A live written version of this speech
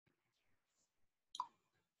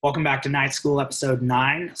Welcome back to Night School, Episode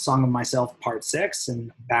 9, Song of Myself, Part 6.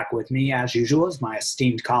 And back with me, as usual, is my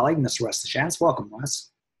esteemed colleague, Mr. Wes Chance. Welcome, Wes.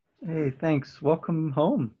 Hey, thanks. Welcome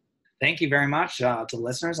home. Thank you very much to the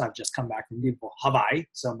listeners. I've just come back from beautiful Hawaii,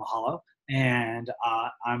 so mahalo. And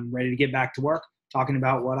I'm ready to get back to work talking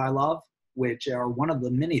about what I love, which are one of the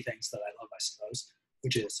many things that I love, I suppose,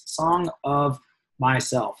 which is Song of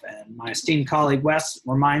Myself. And my esteemed colleague, Wes,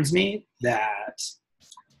 reminds me that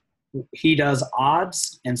he does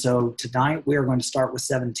odds, and so tonight we are going to start with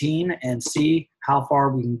 17 and see how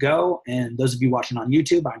far we can go. And those of you watching on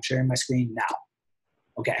YouTube, I'm sharing my screen now.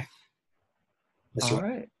 Okay. All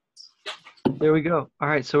right. There we go. All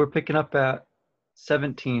right, so we're picking up at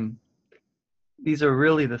 17. These are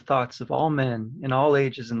really the thoughts of all men in all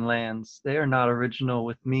ages and lands. They are not original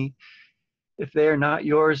with me. If they are not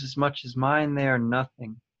yours as much as mine, they are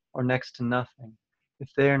nothing, or next to nothing. If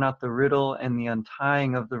they are not the riddle and the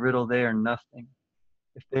untying of the riddle, they are nothing.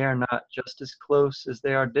 If they are not just as close as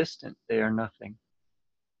they are distant, they are nothing.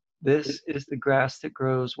 This is the grass that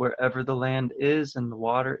grows wherever the land is and the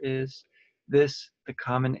water is. This, the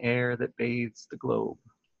common air that bathes the globe.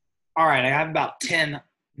 All right, I have about 10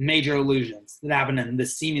 major illusions that happen in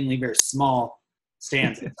this seemingly very small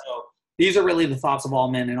stanza. So these are really the thoughts of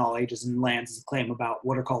all men in all ages and lands, as a claim about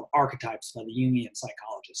what are called archetypes by the Jungian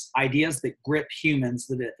psychologists. Ideas that grip humans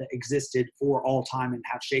that existed for all time and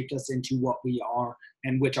have shaped us into what we are,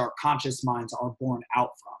 and which our conscious minds are born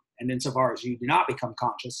out from. And insofar as you do not become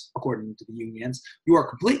conscious, according to the Jungians, you are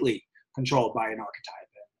completely controlled by an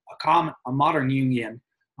archetype. A modern Jungian,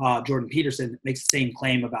 Jordan Peterson, makes the same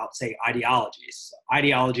claim about, say, ideologies.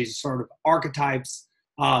 Ideologies are sort of archetypes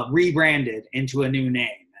rebranded into a new name.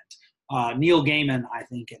 Neil Gaiman, I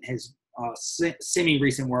think, in his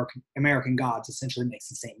semi-recent work, American Gods, essentially makes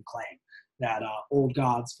the same claim, that old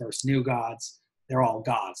gods versus new gods, they're all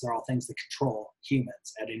gods. They're all things that control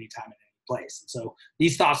humans at any time and any place. And so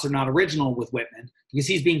these thoughts are not original with Whitman, because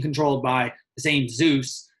he's being controlled by the same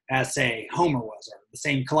Zeus as, say, Homer was, or the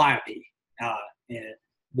same Calliope,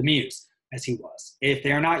 the muse, as he was. If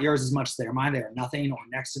they are not yours as much as they are mine, they are nothing or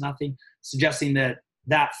next to nothing, suggesting that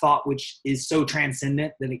that thought, which is so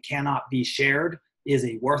transcendent that it cannot be shared, is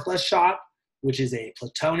a worthless shot, which is a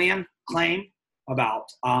Platonian claim about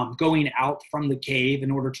going out from the cave in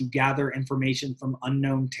order to gather information from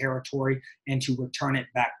unknown territory and to return it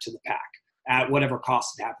back to the pack at whatever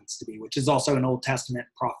cost it happens to be, which is also an Old Testament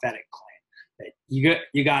prophetic claim. That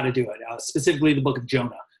you got to do it. Specifically, the book of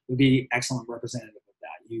Jonah would be excellent representative of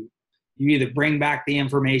that. You either bring back the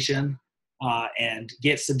information and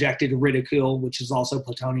get subjected to ridicule, which is also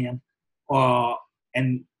Platonian,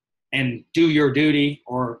 and do your duty,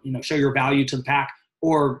 or show your value to the pack,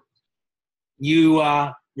 or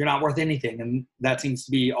you're not worth anything. And that seems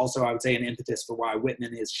to be also, I would say, an impetus for why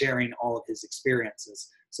Whitman is sharing all of his experiences,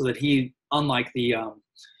 so that he, unlike the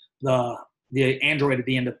android at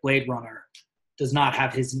the end of Blade Runner, does not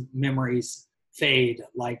have his memories fade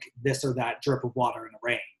like this or that drip of water in the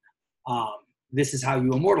rain. This is how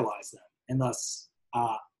you immortalize them, and thus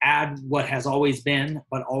add what has always been,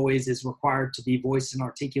 but always is required to be voiced and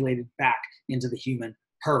articulated back into the human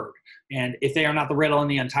herd. And if they are not the riddle and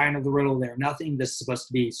the untying of the riddle, they are nothing. This is supposed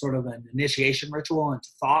to be sort of an initiation ritual into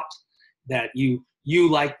thought, that you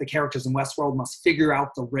like the characters in Westworld must figure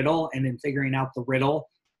out the riddle, and in figuring out the riddle,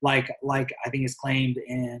 like I think is claimed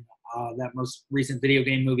in that most recent video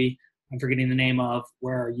game movie, I'm forgetting the name of,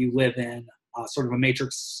 where you live in sort of a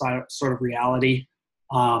matrix sort of reality,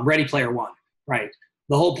 Ready Player One, right?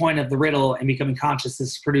 The whole point of the riddle and becoming conscious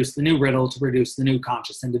is to produce the new riddle, to produce the new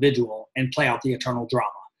conscious individual and play out the eternal drama.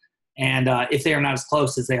 And if they are not as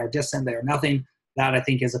close as they are distant, they are nothing. That, I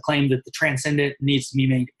think, is a claim that the transcendent needs to be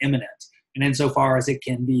made immanent. And insofar as it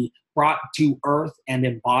can be brought to earth and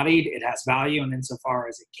embodied, it has value. And insofar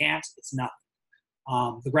as it can't, it's nothing.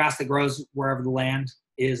 The grass that grows wherever the land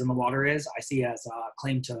is and the water is, I see as a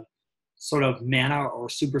claim to sort of manna or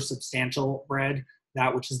supersubstantial bread,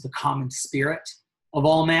 that which is the common spirit of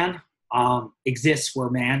all man, exists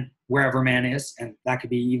wherever man is, and that could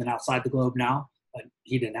be even outside the globe now, but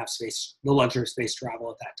he didn't have the luxury of space travel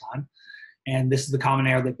at that time. And this is the common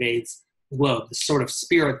air that bathes the globe, the sort of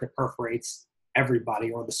spirit that perforates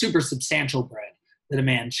everybody, or the supersubstantial bread that a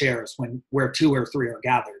man shares where two or three are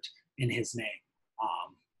gathered in his name.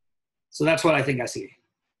 So that's what I think I see.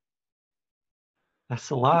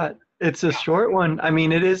 That's a lot. It's a short one. I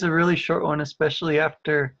mean, it is a really short one, especially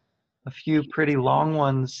after a few pretty long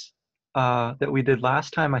ones that we did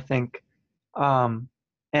last time, I think.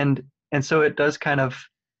 And so it does kind of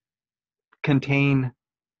contain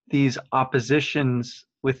these oppositions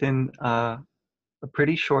within a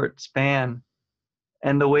pretty short span.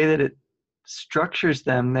 And the way that structures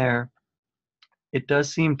them there, it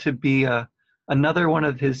does seem to be another one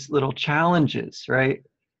of his little challenges, right?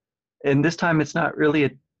 And this time it's not really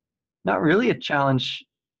a challenge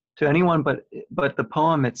to anyone but the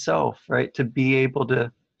poem itself, right? To be able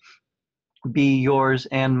to be yours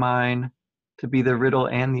and mine, to be the riddle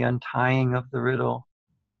and the untying of the riddle,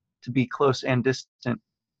 to be close and distant.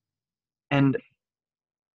 And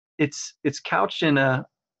it's couched in a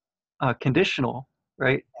conditional,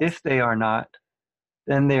 right? If they are not,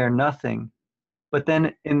 then they are nothing. But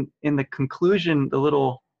then in the conclusion, the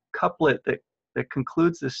little couplet that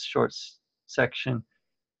concludes this short section,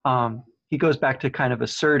 he goes back to kind of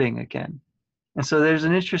asserting again. And so there's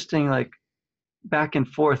an interesting like back and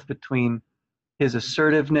forth between his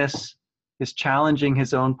assertiveness, his challenging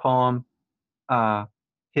his own poem,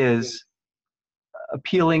 his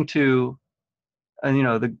appealing to,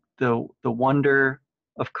 the wonder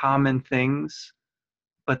of common things,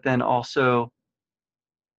 but then also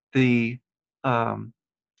the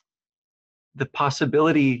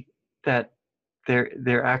possibility that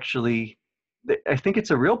they're actually, I think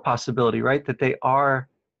it's a real possibility, right? That they are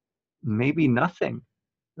maybe nothing,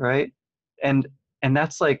 right? And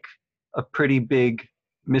that's like a pretty big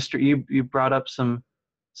mystery. You brought up some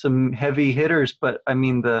heavy hitters, but I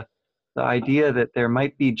mean the idea that there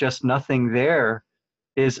might be just nothing there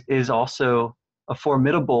is also a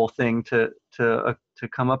formidable thing to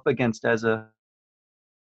come up against as a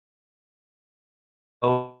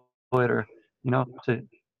poet, or to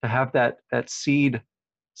have that seed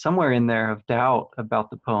somewhere in there of doubt about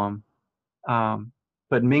the poem,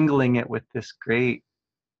 but mingling it with this great,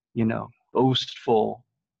 boastful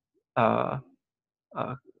uh,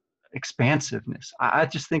 uh, expansiveness. I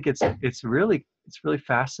just think it's really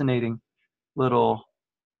fascinating little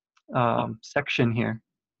section here.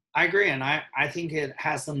 I agree, and I think it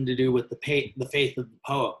has something to do with the faith of the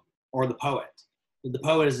poem or the poet. The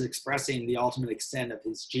poet is expressing the ultimate extent of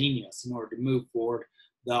his genius in order to move forward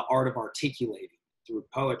the art of articulating through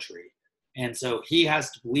poetry. And so he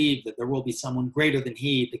has to believe that there will be someone greater than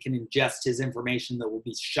he that can ingest his information, that will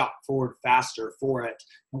be shot forward faster for it,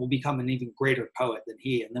 and will become an even greater poet than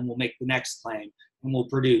he, and then will make the next claim and will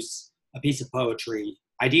produce a piece of poetry,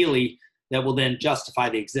 ideally, that will then justify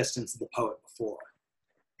the existence of the poet before.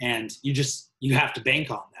 And you have to bank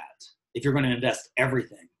on that if you're going to invest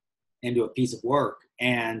everything into a piece of work,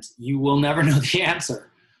 and you will never know the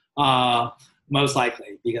answer, most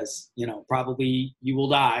likely, because probably you will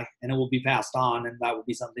die and it will be passed on, and that will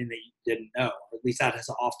be something that you didn't know. Or at least that has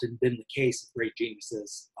often been the case of great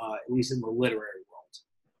geniuses, at least in the literary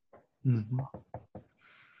world. Mm-hmm.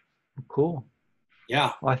 Cool.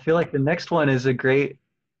 Yeah. Well, I feel like the next one is a great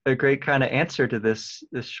kind of answer to this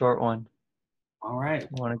short one. All right. I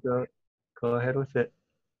want to go ahead with it.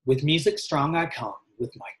 With music strong I come,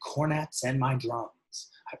 with my cornets and my drums.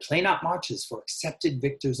 I play not marches for accepted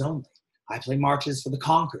victors only. I play marches for the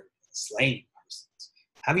conquered and slain persons.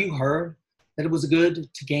 Have you heard that it was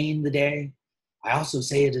good to gain the day? I also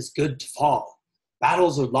say it is good to fall.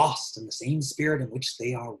 Battles are lost in the same spirit in which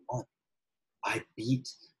they are won. I beat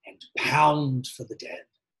and pound for the dead.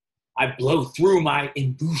 I blow through my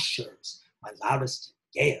embouchures, my loudest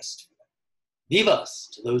and gayest for them. Vivas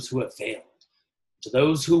to those who have failed, to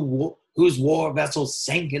those whose war vessels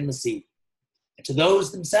sank in the sea, and to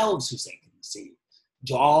those themselves who sank in the sea, and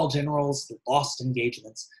to all generals that lost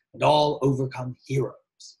engagements, and all overcome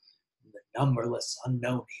heroes, and the numberless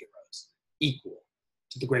unknown heroes, equal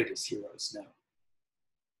to the greatest heroes known.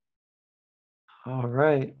 All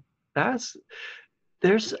right. I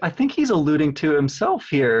think he's alluding to himself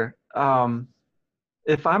here.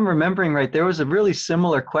 If I'm remembering right, there was a really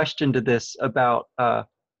similar question to this about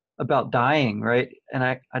dying, right? And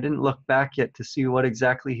I didn't look back yet to see what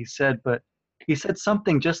exactly he said, but he said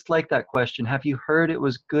something just like that question. Have you heard it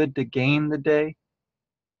was good to gain the day?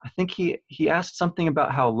 I think he asked something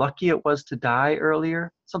about how lucky it was to die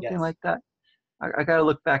earlier, something like that. I got to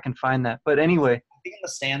look back and find that. But anyway. I think in the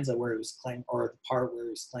stanza where he was claiming, or the part where he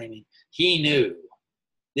was claiming, he knew,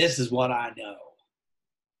 this is what I know.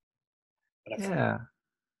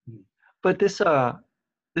 But this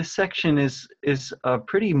section is a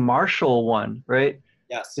pretty martial one, right?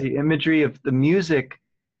 Yes. The imagery of the music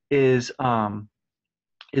is in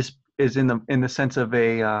the sense of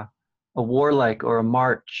a warlike or a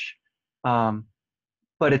march,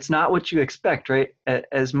 but it's not what you expect, right?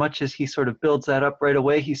 As much as he sort of builds that up right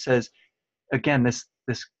away, he says, again, this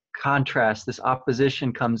contrast, this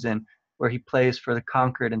opposition comes in where he plays for the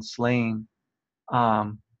conquered and slain,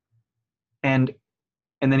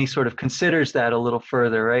 and then he sort of considers that a little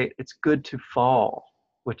further, right? It's good to fall,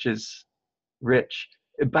 which is rich.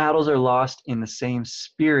 Battles are lost in the same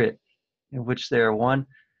spirit in which they are one.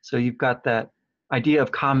 So you've got that idea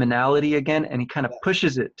of commonality again, and he kind of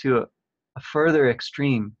pushes it to a further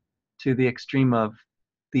extreme, to the extreme of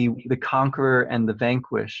the conqueror and the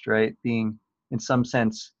vanquished, right? Being in some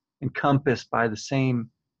sense encompassed by the same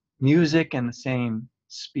music and the same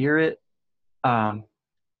spirit.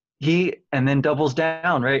 He and then doubles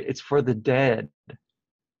down, right? It's for the dead.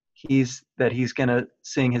 He's gonna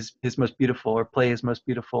sing his most beautiful, or play his most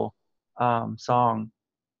beautiful song.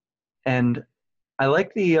 And I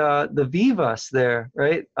like the vivas there,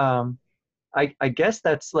 right? I guess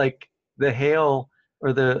that's like the hail,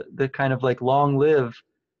 or the kind of like long live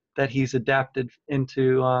that he's adapted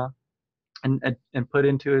into and put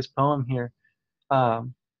into his poem here.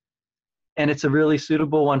 Um, and it's a really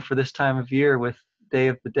suitable one for this time of year, with Day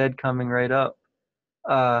of the Dead coming right up.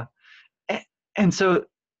 Uh, and so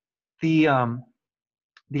the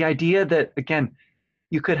idea that, again,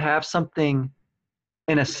 you could have something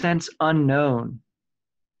in a sense unknown,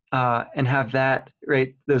 and have that,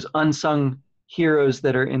 right, those unsung heroes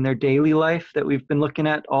that are in their daily life that we've been looking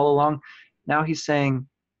at all along. Now he's saying,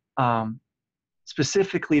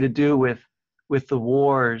 specifically to do with the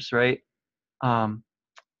wars, right?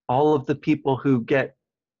 All of the people who get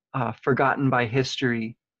forgotten by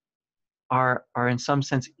history are in some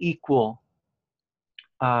sense equal,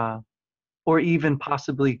 or even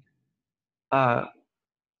possibly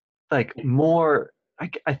like more.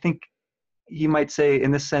 I think you might say,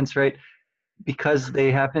 in this sense, right? Because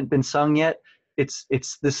they haven't been sung yet, it's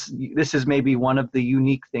this is maybe one of the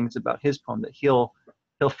unique things about his poem, that he'll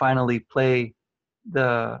finally play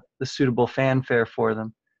the suitable fanfare for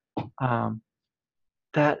them.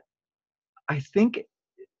 That I think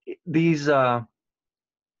these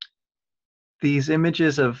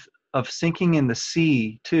images of sinking in the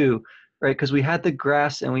sea too, right? Because we had the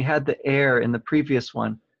grass and we had the air in the previous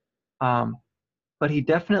one, but he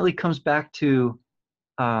definitely comes back to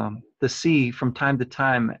the sea from time to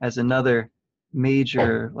time as another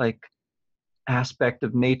major like aspect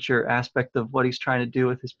of nature, aspect of what he's trying to do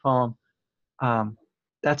with his poem.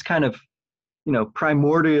 That's kind of,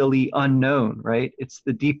 primordially unknown, right? It's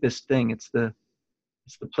the deepest thing. It's the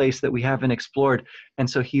place that we haven't explored. And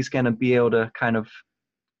so he's going to be able to kind of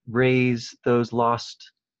raise those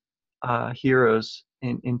lost heroes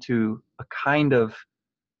into a kind of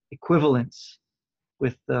equivalence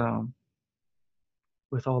with all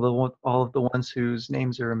of the ones whose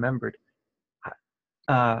names are remembered.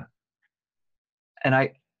 And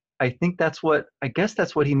I think that's what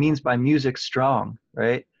he means by music strong,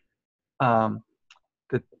 right?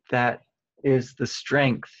 That is the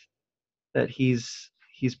strength that he's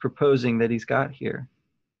proposing, that he's got here.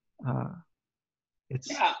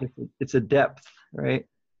 It's a depth, right?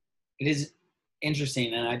 It is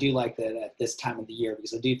interesting, and I do like that at this time of the year,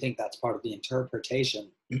 because I do think that's part of the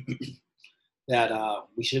interpretation that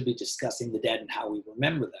we should be discussing the dead and how we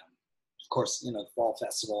remember them. Of course, the fall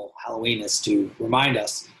festival, Halloween, is to remind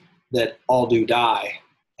us that all do die,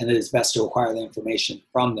 and it is best to acquire the information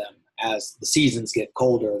from them as the seasons get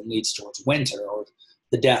colder and leads towards winter, or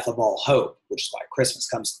the death of all hope, which is why Christmas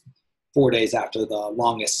comes 4 days after the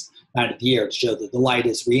longest night of the year, to show that the light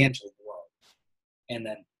is re-entering the world. And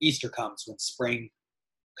then Easter comes when spring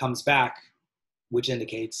comes back, which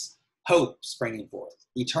indicates hope springing forth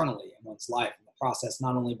eternally in one's life, in the process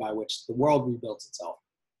not only by which the world rebuilds itself,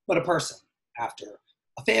 but a person after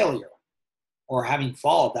a failure or having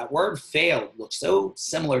failed. That word failed looks so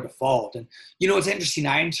similar to fault. And it's interesting,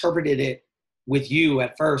 I interpreted it with you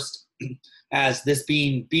at first as this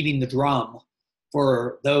being beating the drum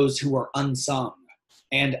for those who are unsung.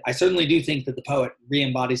 And I certainly do think that the poet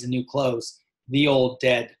re-embodies in new clothes the old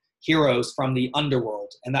dead heroes from the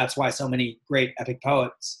underworld. And that's why so many great epic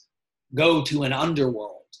poets go to an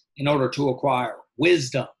underworld in order to acquire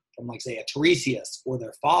wisdom from, like, say, a Tiresias or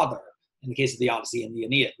their father, in the case of the Odyssey and the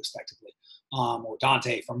Aeneid, respectively, or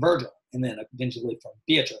Dante from Virgil, and then eventually from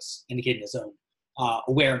Beatrice, indicating his own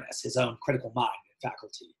awareness, his own critical mind and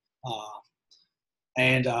faculty.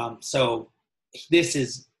 So this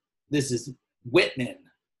is Whitman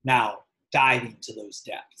now diving to those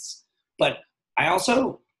depths. But I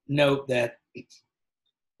also note that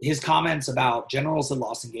his comments about generals that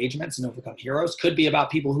lost engagements and overcome heroes could be about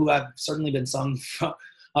people who have certainly been sung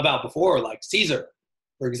about before, like Caesar,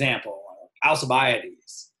 for example, or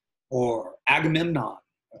Alcibiades, or Agamemnon.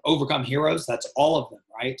 Overcome heroes, that's all of them,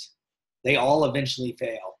 right? They all eventually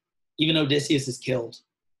fail. Even Odysseus is killed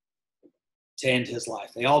to end his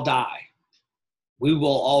life. They all die. We will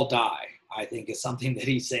all die, I think, is something that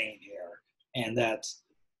he's saying here. And that,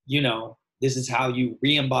 this is how you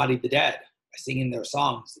re-embody the dead, by singing their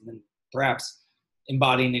songs. And then perhaps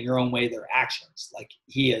embodying in your own way their actions, like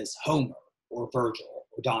he is Homer or Virgil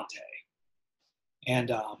or Dante.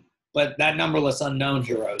 And but that numberless unknown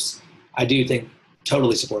heroes, I do think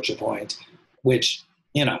totally supports your point, which,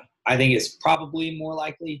 you know, I think is probably more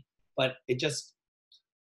likely, but it just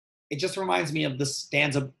reminds me of the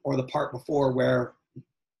stanza or the part before where,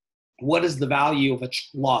 what is the value of a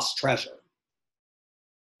lost treasure?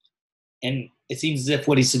 And it seems as if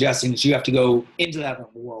what he's suggesting is you have to go into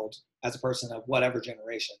that world as a person of whatever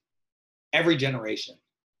generation, every generation,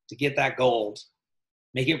 to get that gold,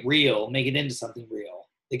 make it real, make it into something real.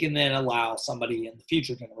 They can then allow somebody in the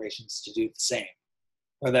future generations to do the same.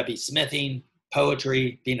 Whether that be smithing,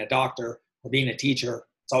 poetry, being a doctor, or being a teacher,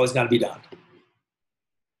 it's always got to be done.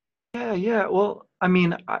 Yeah. Well, I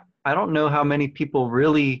mean, I don't know how many people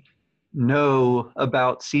really know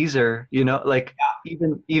about Caesar, you know, like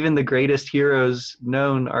even the greatest heroes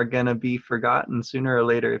known are going to be forgotten sooner or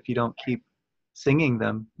later if you don't keep singing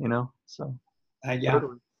them, you know? So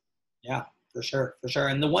totally. Yeah, for sure.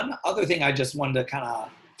 And the one other thing I just wanted to kind of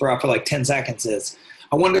throw out for like 10 seconds is,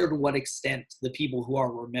 I wonder to what extent the people who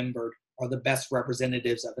are remembered are the best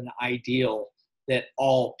representatives of an ideal that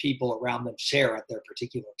all people around them share at their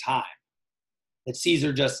particular time. That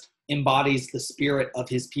Caesar just embodies the spirit of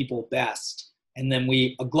his people best, and then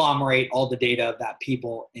we agglomerate all the data of that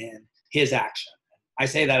people in his action. I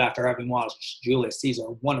say that after having watched Julius Caesar,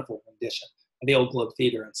 a wonderful rendition at the Old Globe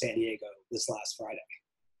Theater in San Diego this last Friday.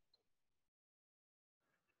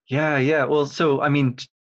 Yeah. Well, so, I mean,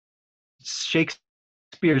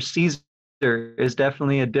 Shakespeare's Caesar is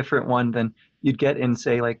definitely a different one than you'd get in,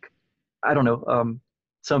 say, like, I don't know,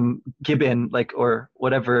 some Gibbon, like, or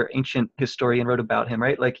whatever ancient historian wrote about him,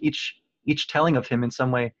 right? Like each telling of him in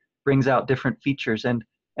some way brings out different features, and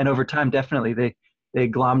over time, definitely they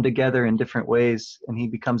glom together in different ways, and he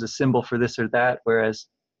becomes a symbol for this or that. Whereas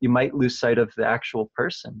you might lose sight of the actual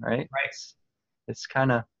person, right? Right. It's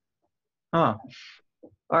kind of, huh.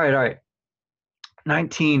 All right.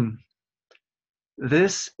 19.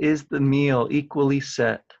 This is the meal equally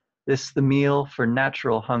set. This the meal for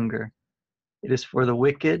natural hunger. It is for the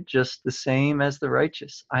wicked just the same as the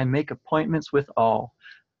righteous. I make appointments with all.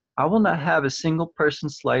 I will not have a single person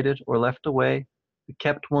slighted or left away. The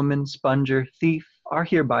kept woman, sponger, thief are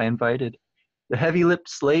hereby invited. The heavy-lipped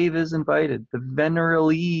slave is invited. The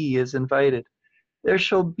venerable is invited. There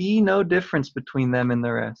shall be no difference between them and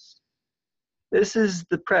the rest. This is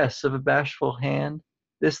the press of a bashful hand.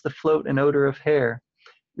 This the float and odor of hair.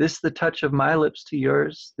 This the touch of my lips to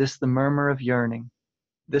yours. This the murmur of yearning.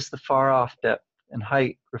 This the far-off depth and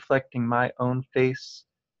height reflecting my own face.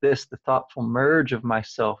 This the thoughtful merge of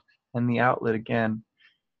myself and the outlet again.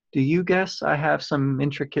 Do you guess I have some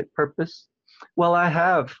intricate purpose? Well, I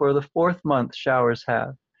have, for the 4th month showers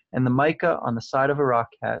have, and the mica on the side of a rock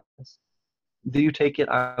has. Do you take it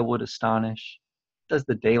I would astonish? Does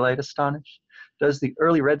the daylight astonish? Does the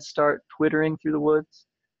early red start twittering through the woods?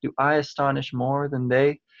 Do I astonish more than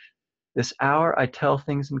they? This hour I tell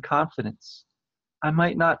things in confidence. I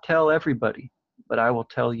might not tell everybody, but I will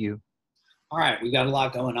tell you. All right, we got a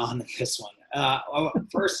lot going on in this one.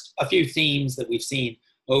 First, a few themes that we've seen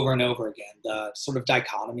over and over again, the sort of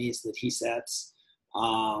dichotomies that he sets,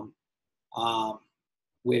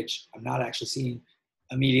 which I'm not actually seeing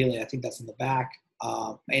immediately. I think that's in the back.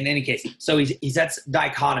 In any case, so he sets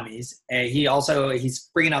dichotomies. He's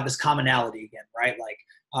bringing out this commonality again, right? Like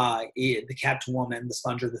the kept woman, the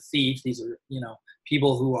sponger, the thief. These are, you know,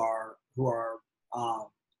 people who are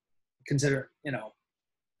considered, you know,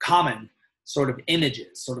 common sort of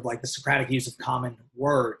images, sort of like the Socratic use of common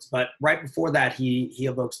words. But right before that, he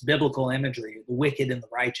evokes biblical imagery, the wicked and the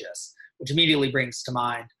righteous, which immediately brings to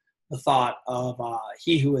mind the thought of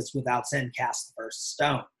he who is without sin cast the first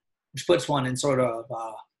stone, which puts one in sort of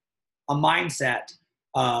a mindset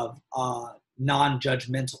of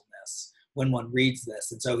non-judgmentalness when one reads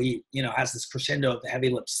this. And so he, you know, has this crescendo of the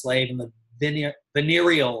heavy-lipped slave and the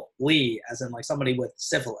venereal Lee, as in like somebody with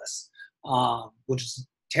syphilis, which is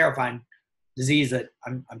terrifying disease that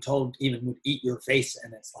I'm told even would eat your face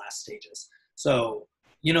in its last stages. So,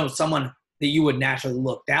 you know, someone that you would naturally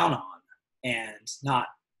look down on and not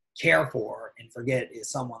care for and forget is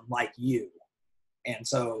someone like you. And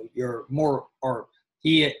so you're more, or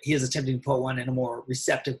he is attempting to put one in a more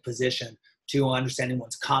receptive position to understanding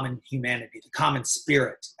one's common humanity, the common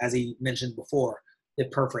spirit, as he mentioned before,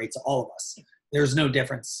 that perforates all of us. There's no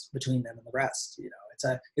difference between them and the rest. You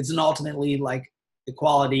know, it's an ultimately like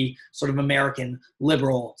equality sort of American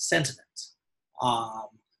liberal sentiment.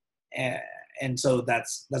 And so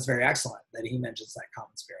that's very excellent that he mentions that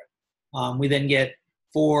common spirit. We then get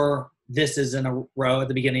 4 this is in a row at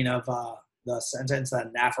the beginning of the sentence,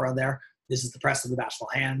 that anaphora there. This is the press of the bashful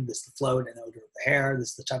hand. This is the float and odor of the hair.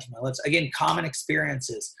 This is the touch of my lips. Again, common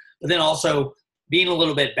experiences, but then also being a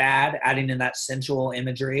little bit bad, adding in that sensual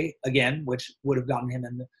imagery again, which would have gotten him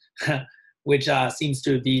in the, which seems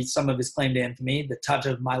to be some of his claim to infamy, the touch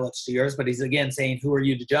of my lips to yours. But he's again saying, who are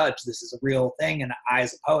you to judge? This is a real thing. And I,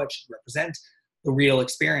 as a poet, should represent the real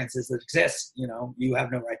experiences that exist. You know, you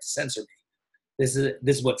have no right to censor me. This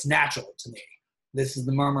is what's natural to me. This is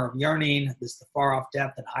the murmur of yearning. This is the far off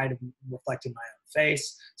depth and height of reflecting my own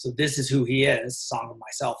face. So this is who he is, song of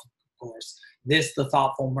myself, of course. This, the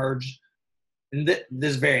thoughtful merge. And this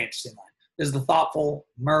is a very interesting line. This is the thoughtful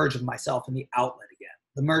merge of myself in the outlet again.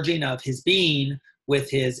 The merging of his being with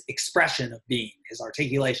his expression of being, his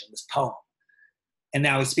articulation, this poem. And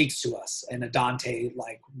now he speaks to us in a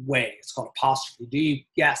Dante-like way. It's called apostrophe. Do you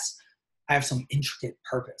guess I have some intricate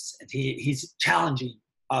purpose? And he's challenging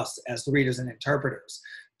us as the readers and interpreters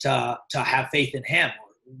to have faith in him,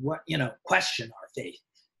 or question our faith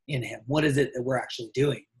in him. What is it that we're actually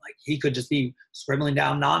doing? Like, he could just be scribbling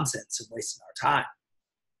down nonsense and wasting our time.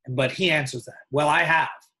 But he answers that. Well, I have.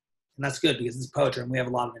 And that's good because it's poetry and we have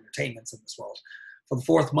a lot of entertainments in this world. For the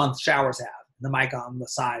 4th month, showers have. And the mic on the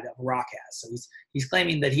side of a rock has. So he's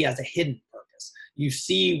claiming that he has a hidden purpose. You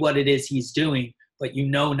see what it is he's doing, but you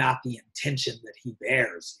know not the intention that he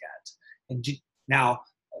bears yet. And now,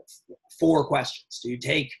 4 questions. Do you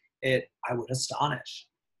take it? I would astonish.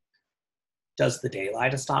 Does the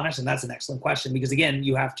daylight astonish? And that's an excellent question because, again,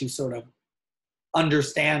 you have to sort of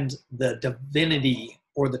understand the divinity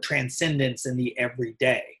or the transcendence in the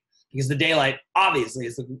everyday. Because the daylight, obviously,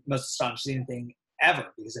 is the most astonishing thing ever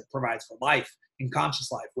because it provides for life and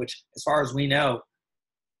conscious life, which, as far as we know,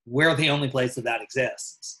 we're the only place that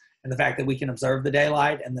exists. And the fact that we can observe the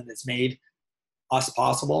daylight and that it's made us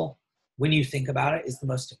possible, when you think about it, is the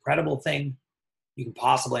most incredible thing you can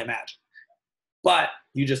possibly imagine. But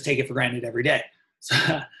you just take it for granted every day. So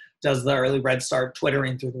does the early red start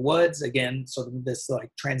twittering through the woods? Again, sort of this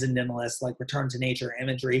like transcendentalist, like return to nature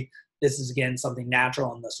imagery. This is, again, something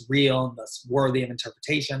natural and thus real and thus worthy of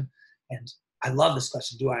interpretation. And I love this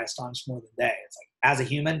question, do I astonish more than they? It's like, as a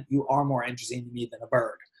human, you are more interesting to me than a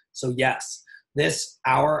bird. So yes, this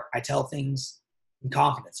hour, I tell things in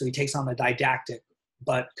confidence. So he takes on a didactic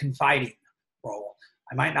but confiding role.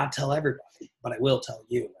 I might not tell everybody, but I will tell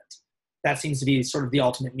you. And that seems to be sort of the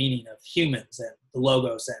ultimate meaning of humans and the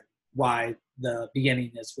logos and why the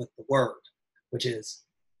beginning is with the word, which is,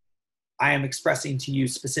 I am expressing to you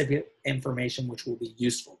specific information which will be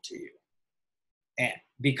useful to you. And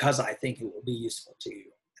because I think it will be useful to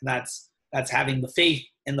you. And that's having the faith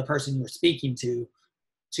in the person you're speaking to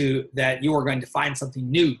that you are going to find something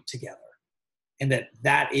new together. And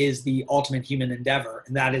that is the ultimate human endeavor.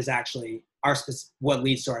 And that is actually what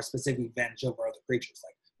leads to our specific advantage over other creatures.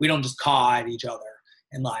 Like, we don't just caw at each other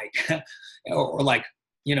and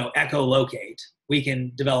echolocate.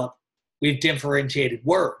 We've differentiated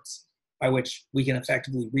words by which we can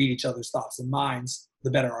effectively read each other's thoughts and minds, the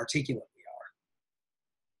better articulate we are.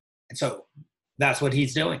 And so that's what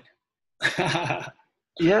he's doing.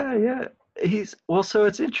 Yeah. So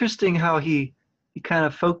it's interesting how he kind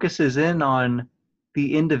of focuses in on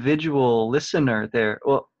the individual listener there.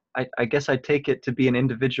 Well, I guess I take it to be an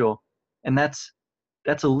individual, and that's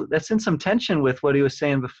in some tension with what he was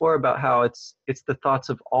saying before about how it's the thoughts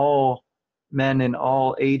of all men in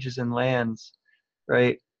all ages and lands,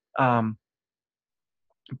 right?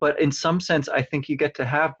 But in some sense, I think you get to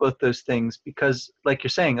have both those things because, like you're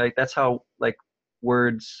saying, like that's how like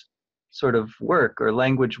words sort of work or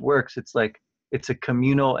language works. It's like it's a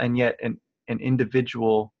communal and yet an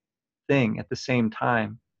individual thing at the same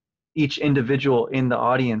time. Each individual in the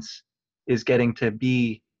audience is getting to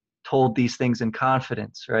be told these things in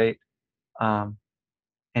confidence, right? And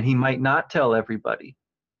he might not tell everybody.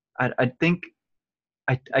 I think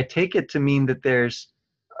I take it to mean that there's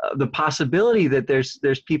the possibility that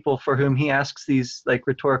there's people for whom he asks these like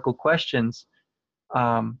rhetorical questions,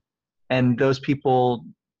 and those people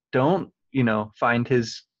don't, find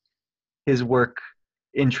his work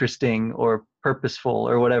interesting or purposeful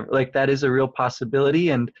or whatever. Like, that is a real possibility,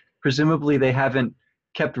 and presumably they haven't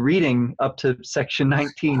kept reading up to section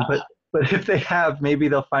 19. But if they have, maybe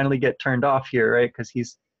they'll finally get turned off here, right? Because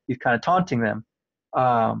he's kind of taunting them.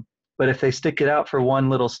 But if they stick it out for one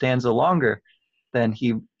little stanza longer, then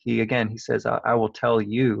he says, I will tell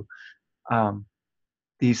you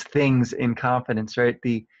these things in confidence, right?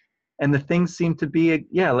 And the things seem to be,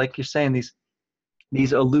 like you're saying,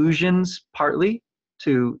 these allusions partly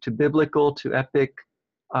to biblical, to epic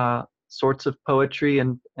sorts of poetry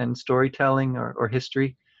and storytelling or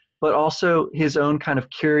history, but also his own kind of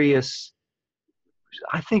curious.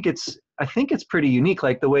 I think it's pretty unique,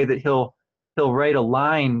 like the way that he'll he'll write a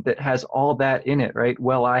line that has all that in it, right?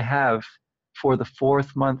 Well, I have, for the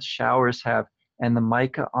fourth month showers have, and the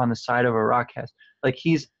mica on the side of a rock has. Like,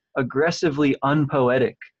 he's aggressively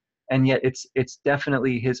unpoetic, and yet it's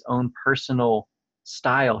definitely his own personal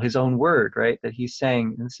style, his own word, right? That he's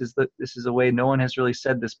saying, this is a way no one has really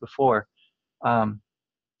said this before. Um,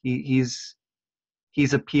 he's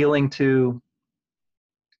appealing to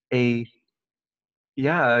a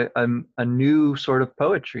a new sort of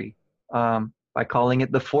poetry, by calling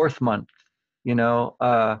it the fourth month, you know,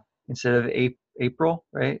 instead of April,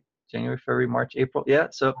 right? January, February, March, April. Yeah.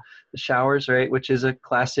 So the showers, right, which is a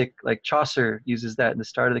classic, like Chaucer uses that in the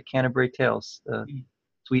start of the Canterbury Tales, the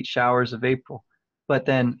sweet showers of April. But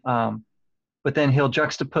then, he'll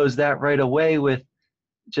juxtapose that right away with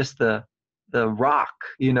just the rock,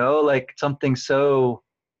 you know, like something so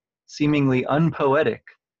seemingly unpoetic.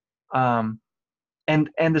 Um, and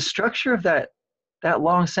the structure of that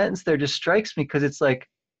long sentence there just strikes me, because it's like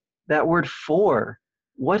that word for,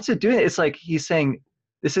 what's it doing? It's like he's saying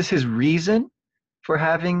this is his reason for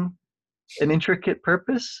having an intricate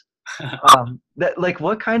purpose. That, like,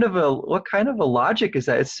 what kind of a logic is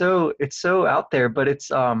that? It's so out there, but it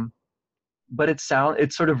sort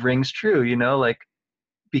of rings true, you know, like,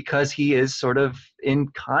 because he is sort of in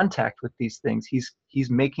contact with these things. He's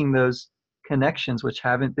making those connections which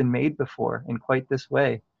haven't been made before in quite this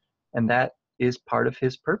way, and that is part of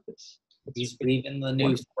his purpose. He's weaving the new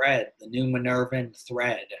wonderful. thread, the new Minervan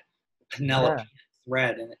thread, Yeah, Penelope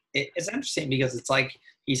thread. And it's interesting because it's like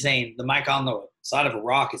he's saying the mic on the side of a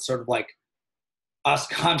rock is sort of like us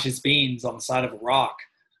conscious beings on the side of a rock,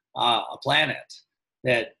 a planet.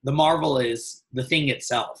 That the marvel is the thing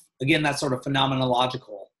itself. Again, that sort of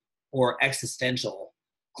phenomenological or existential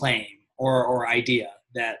claim or idea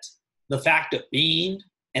that the fact of being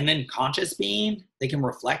and then conscious being, they can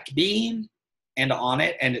reflect being and on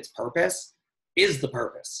it and its purpose is the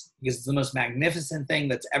purpose, because it's the most magnificent thing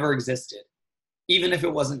that's ever existed, even if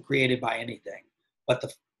it wasn't created by anything. But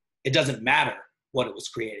it doesn't matter what it was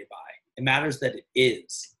created by. It matters that it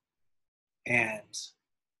is. And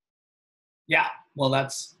yeah, well,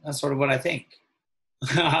 that's sort of what I think.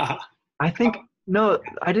 I think, no,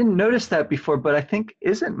 I didn't notice that before, but I think,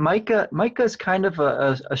 isn't mica's kind of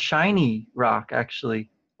a shiny rock, actually,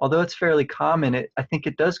 although it's fairly common. I think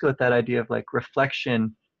it does go with that idea of like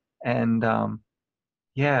reflection, and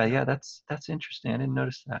yeah, that's interesting. I didn't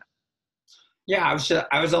notice that. Yeah,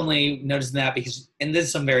 I was only noticing that because, and this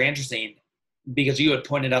is some very interesting, because you had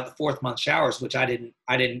pointed out the fourth month showers, which I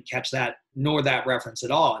didn't catch that nor that reference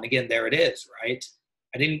at all. And again, there it is, right?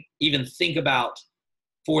 I didn't even think about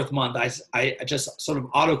fourth month. I just sort of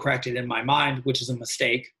auto-corrected in my mind, which is a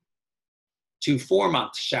mistake, to 4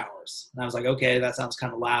 month showers. And I was like, okay, that sounds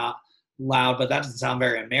kind of loud, but that doesn't sound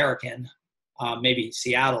very American. Maybe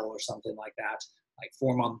Seattle or something like that, like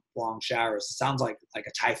 4 month long showers. It sounds like a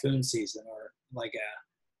typhoon season, or like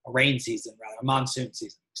a rain season, rather, a monsoon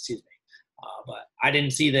season, excuse me. But I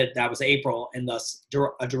didn't see that was April, and thus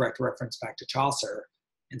a direct reference back to Chaucer.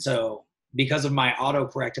 And so, because of my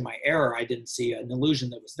autocorrect and my error, I didn't see an illusion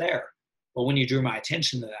that was there. But when you drew my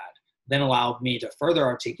attention to that, then allowed me to further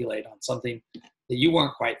articulate on something that you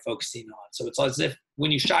weren't quite focusing on. So it's as if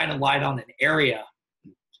when you shine a light on an area,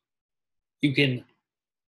 you can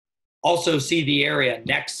also see the area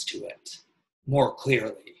next to it more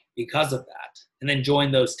clearly because of that, and then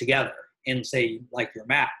join those together in, say, like your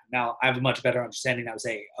map. Now, I have a much better understanding, I would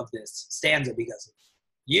say, of this stanza because of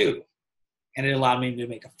you, and it allowed me to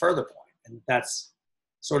make a further point. And that's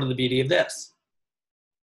sort of the beauty of this.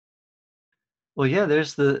 Well, yeah,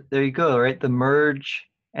 there you go, right? The merge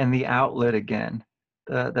and the outlet again,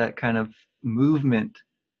 that kind of movement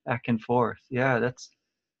back and forth. Yeah,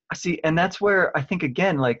 I see, and that's where I think,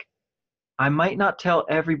 again, like, I might not tell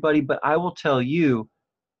everybody, but I will tell you.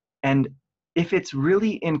 And if it's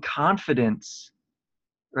really in confidence,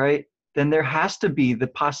 right, then there has to be the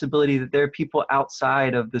possibility that there are people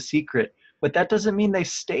outside of the secret. But that doesn't mean they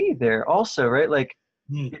stay there also, right? Like,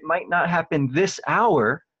 it might not happen this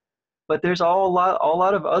hour, but there's a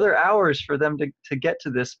lot of other hours for them to get to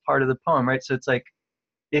this part of the poem, right? So it's like,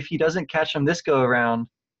 if he doesn't catch them this go around,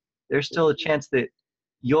 there's still a chance that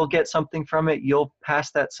you'll get something from it. You'll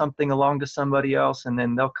pass that something along to somebody else, and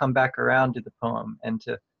then they'll come back around to the poem and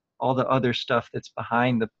to all the other stuff that's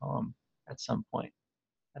behind the poem at some point.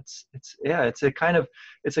 It's a kind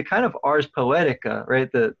of ars poetica,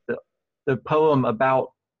 right? The poem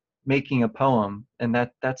about making a poem, and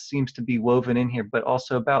that seems to be woven in here, but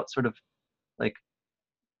also about sort of like,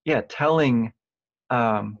 yeah, telling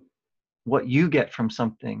um, what you get from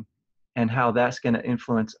something and how that's going to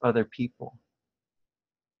influence other people.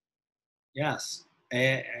 Yes.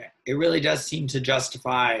 it really does seem to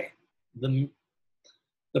justify the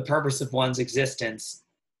purpose of one's existence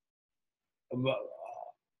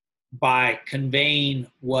by conveying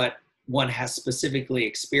what one has specifically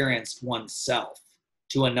experienced oneself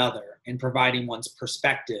to another and providing one's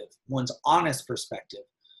perspective, one's honest perspective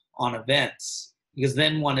on events, because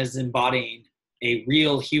then one is embodying a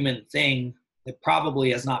real human thing that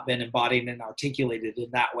probably has not been embodied and articulated in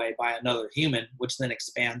that way by another human, which then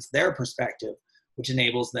expands their perspective, which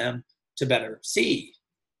enables them to better see.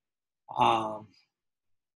 And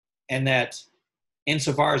that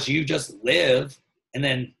insofar as you just live and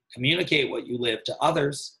then communicate what you live to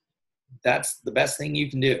others, that's the best thing you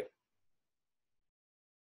can do.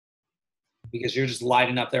 Because you're just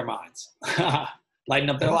lighting up their minds, lighting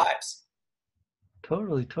up their lives.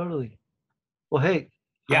 Totally, totally. Well, hey,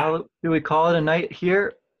 Yeah. do we call it a night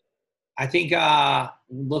here? I think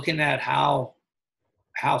looking at how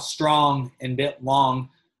strong and bit long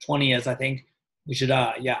 20 is, I think we should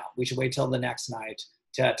wait till the next night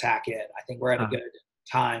to attack it. I think we're at a good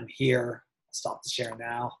time here. Stop the share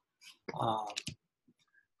now.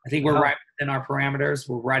 I think we're right within our parameters.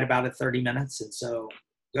 We're right about at 30 minutes, and so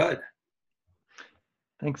good.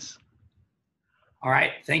 Thanks. All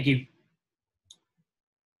right. Thank you.